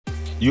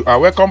You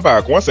are welcome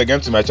back once again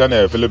to my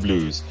channel, fellow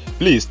Blues.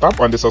 Please tap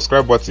on the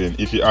subscribe button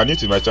if you are new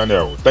to my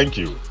channel. Thank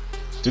you.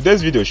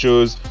 Today's video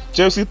shows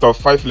Chelsea top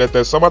 5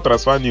 latest summer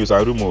transfer news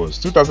and rumors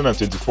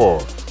 2024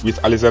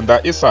 with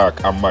Alexander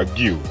Isak and Marc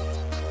Guiu.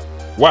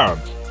 1.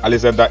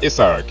 Alexander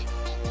Isak.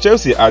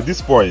 Chelsea at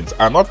this point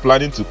are not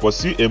planning to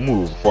pursue a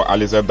move for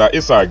Alexander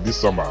Isak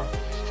this summer.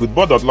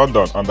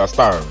 Football.London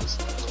understands.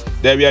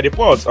 There were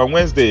reports on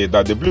Wednesday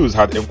that the Blues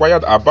had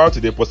inquired about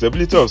the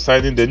possibility of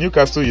signing the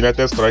Newcastle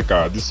United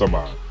striker this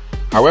summer.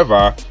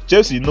 However,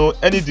 Chelsea know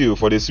any deal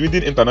for the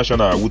Sweden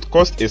international would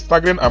cost a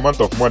staggering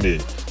amount of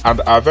money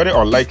and are very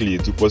unlikely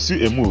to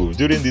pursue a move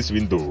during this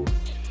window.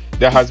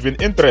 There has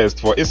been interest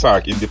for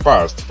Isak in the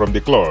past from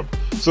the club,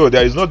 so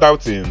there is no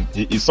doubting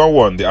he is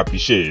someone they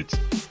appreciate.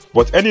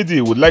 But any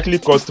deal would likely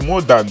cost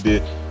more than the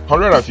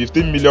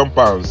 £115 million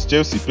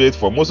Chelsea paid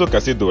for Mozo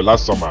Caicedo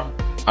last summer,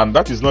 and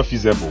that is not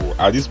feasible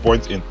at this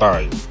point in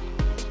time.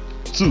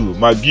 2.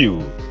 Marc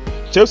Guiu.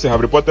 Chelsea have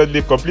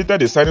reportedly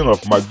completed the signing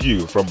of Marc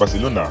Guiu from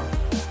Barcelona.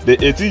 The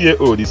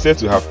 18-year-old is said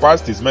to have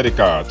passed his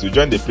medical to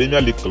join the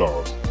Premier League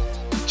club.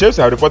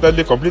 Chelsea have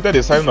reportedly completed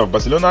the signing of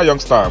Barcelona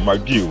youngster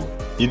Marc Guiu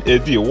in a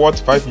deal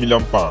worth £5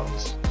 million.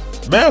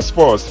 Mail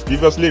Sports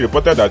previously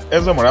reported that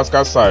Enzo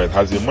Maresca's side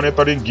has been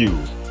monitoring Guiu,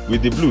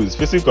 with the Blues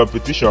facing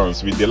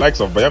competitions with the likes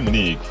of Bayern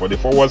Munich for the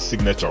forward's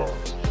signature.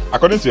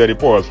 According to a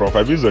report from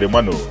Fabrizio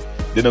Romano,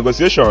 the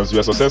negotiations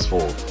were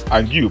successful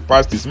and Guiu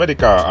passed his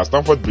medical at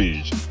Stamford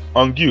Bridge,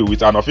 on Guiu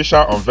with an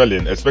official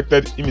unveiling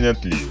expected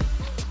imminently.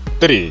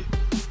 3.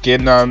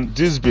 Kieran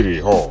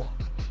Dewsbury-Hall.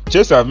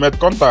 Chelsea have made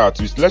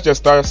contact with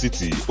Leicester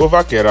City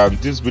over Kieran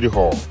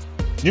Dewsbury-Hall.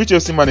 New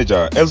Chelsea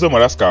manager Enzo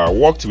Maresca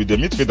worked with the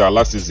midfielder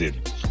last season,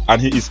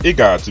 and he is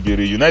eager to be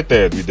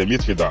reunited with the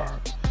midfielder.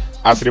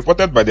 As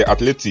reported by The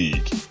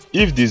Athletic,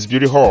 if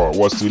Dewsbury-Hall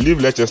was to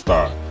leave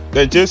Leicester,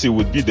 then Chelsea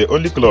would be the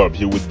only club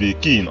he would be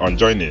keen on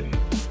joining.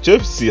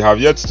 Chelsea have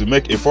yet to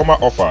make a formal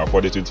offer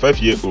for the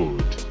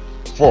 25-year-old.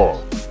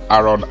 4.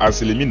 Aaron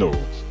Anselmino.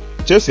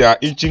 Chelsea are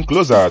inching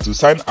closer to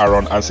sign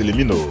Aaron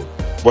Anselmino,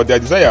 but their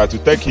desire to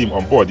take him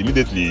on board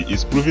immediately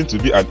is proving to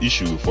be an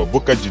issue for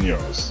Boca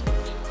Juniors.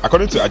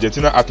 According to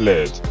Argentina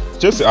Athlete,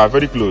 Chelsea are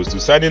very close to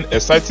signing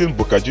exciting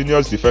Boca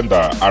Juniors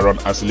defender Aaron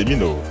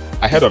Anselmino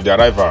ahead of their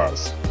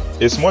rivals.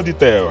 A small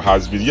detail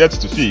has been yet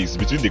to fix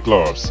between the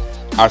clubs,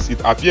 as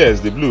it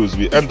appears the Blues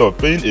will end up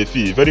paying a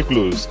fee very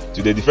close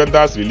to the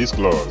defender's release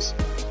clause.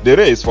 The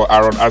race for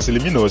Aaron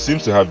Anselmino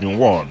seems to have been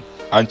won,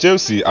 and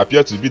Chelsea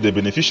appear to be the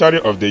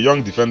beneficiary of the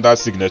young defender's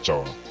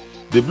signature.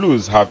 The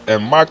Blues have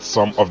earmarked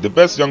some of the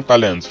best young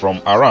talents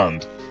from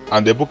around,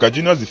 and the Boca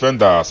Juniors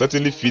defender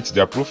certainly fits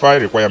their profile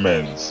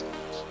requirements.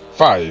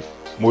 5.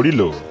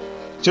 Murillo.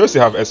 Chelsea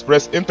have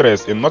expressed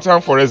interest in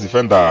Nottingham Forest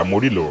defender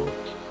Murillo.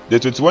 The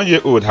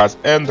 21-year-old has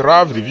earned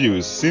rave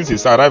reviews since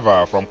his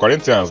arrival from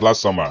Corinthians last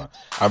summer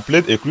and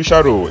played a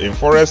crucial role in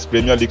Forest's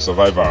Premier League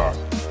survival.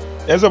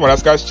 Enzo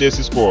Maresca's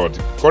Chelsea squad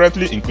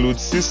currently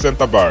includes 6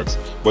 centre-backs,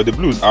 but the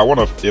Blues are one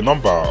of a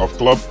number of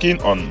clubs keen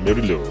on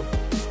Murillo.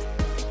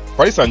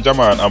 Paris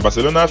Saint-Germain and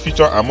Barcelona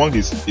feature among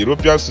his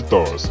European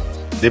suitors.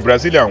 The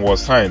Brazilian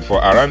was signed for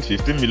around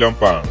 £15 million,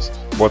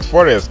 but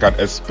Forest can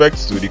expect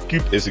to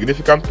recoup a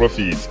significant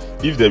profit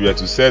if they were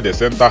to sell the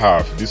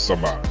centre-half this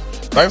summer.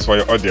 Thanks for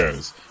your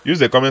audience. Use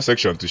the comment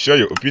section to share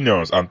your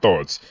opinions and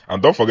thoughts,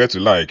 and don't forget to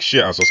like,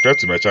 share and subscribe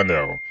to my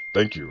channel.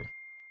 Thank you.